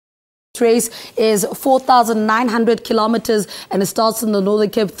Race is 4,900 kilometers and it starts in the Northern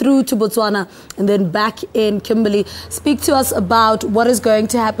Cape through to Botswana and then back in Kimberley. Speak to us about what is going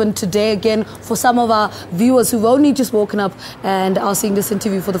to happen today again for some of our viewers who've only just woken up and are seeing this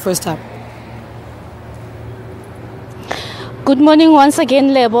interview for the first time. Good morning once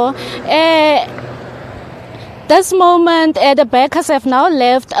again, Lebo. This moment, the bikers have now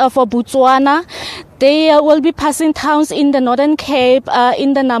left for Botswana. They will be passing towns in the Northern Cape,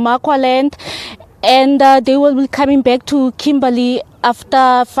 in the Namakwaland, and they will be coming back to Kimberley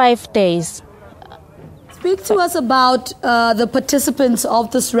after 5 days. Speak to us about the participants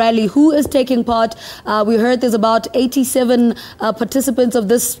of this rally. Who is taking part? We heard there's about 87 participants of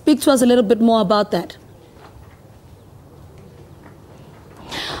this. Speak to us a little bit more about that.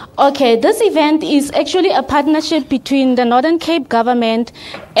 Okay, this event is actually a partnership between the Northern Cape government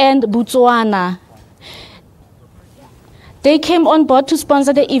and Botswana. They came on board to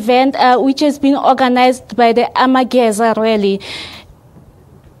sponsor the event, which has been organized by the Amageza Rally.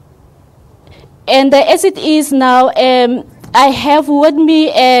 And as it is now, I have with me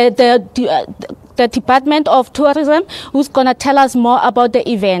the Department of Tourism, who's going to tell us more about the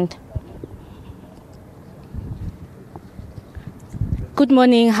event. Good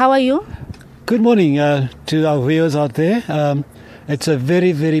morning, how are you? Good morning to our viewers out there. It's a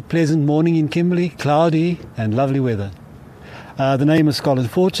very, very pleasant morning in Kimberley, cloudy and lovely weather. The name is Colin.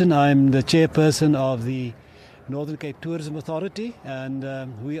 I'm the chairperson of the Northern Cape Tourism Authority, and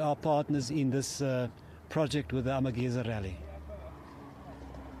we are partners in this project with the Amageza Rally.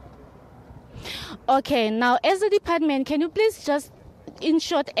 Okay, now as the department, can you please just in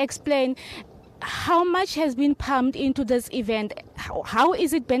short explain how much has been pumped into this event? How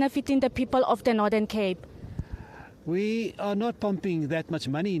is it benefiting the people of the Northern Cape? We are not pumping that much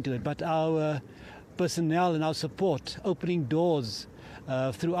money into it, but our personnel and our support, opening doors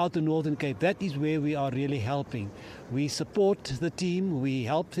throughout the Northern Cape, that is where we are really helping. We support the team, we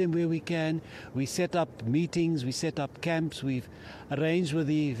help them where we can, we set up meetings, we set up camps, we've arranged with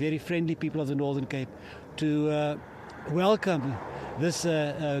the very friendly people of the Northern Cape to welcome this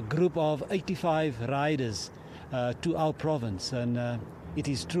group of 85 riders to our province, and it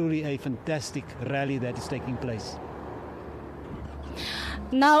is truly a fantastic rally that is taking place.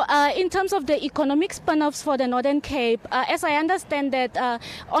 Now, in terms of the economic spin-offs for the Northern Cape, as I understand that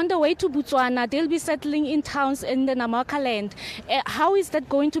on the way to Botswana, they'll be settling in towns in the Namakwaland. How is that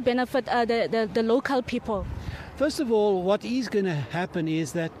going to benefit the local people? First of all, what is going to happen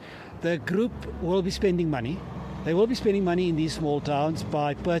is that the group will be spending money. They will be spending money in these small towns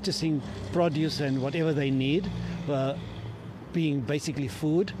by purchasing produce and whatever they need, being basically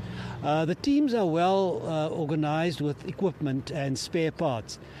food. The teams are well organized with equipment and spare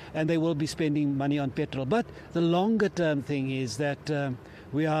parts, and they will be spending money on petrol. But the longer term thing is that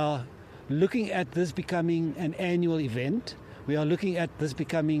we are looking at this becoming an annual event. We are looking at this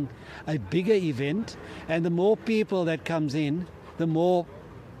becoming a bigger event, and the more people that comes in, the more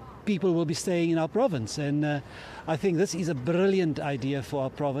people will be staying in our province, and I think this is a brilliant idea for our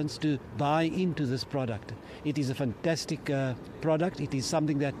province to buy into this product. It is a fantastic product. It is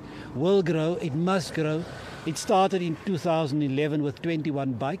something that will grow. It must grow. It started in 2011 with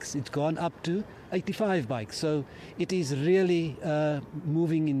 21 bikes. It's gone up to 85 bikes. So it is really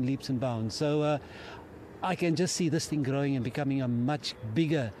moving in leaps and bounds. So I can just see this thing growing and becoming a much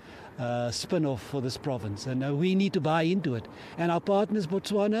bigger spin-off for this province, and we need to buy into it. And our partners,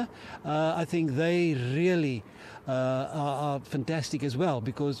 Botswana, I think they really are fantastic as well,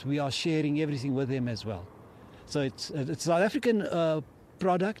 because we are sharing everything with them as well. So it's a South African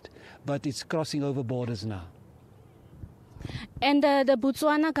product, but it's crossing over borders now. And the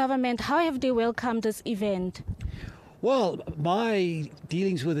Botswana government, how have they welcomed this event? Well, my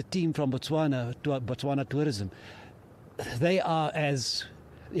dealings with the team from Botswana Tourism, they are as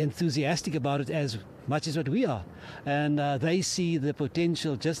enthusiastic about it as much as what we are, and they see the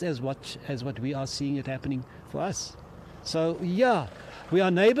potential just as much as what we are seeing it happening for us. So yeah, we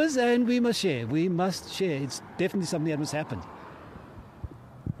are neighbors and we must share. It's definitely something that must happen.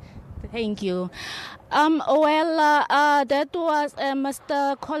 Thank you. That was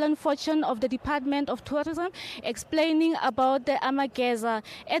Mr. Colin of the Department of Tourism explaining about the Amageza.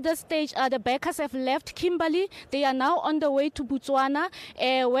 At this stage, the bikers have left Kimberley. They are now on the way to Botswana,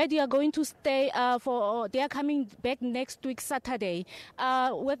 where they are going to stay they are coming back next week, Saturday.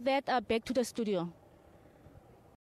 With that, back to the studio.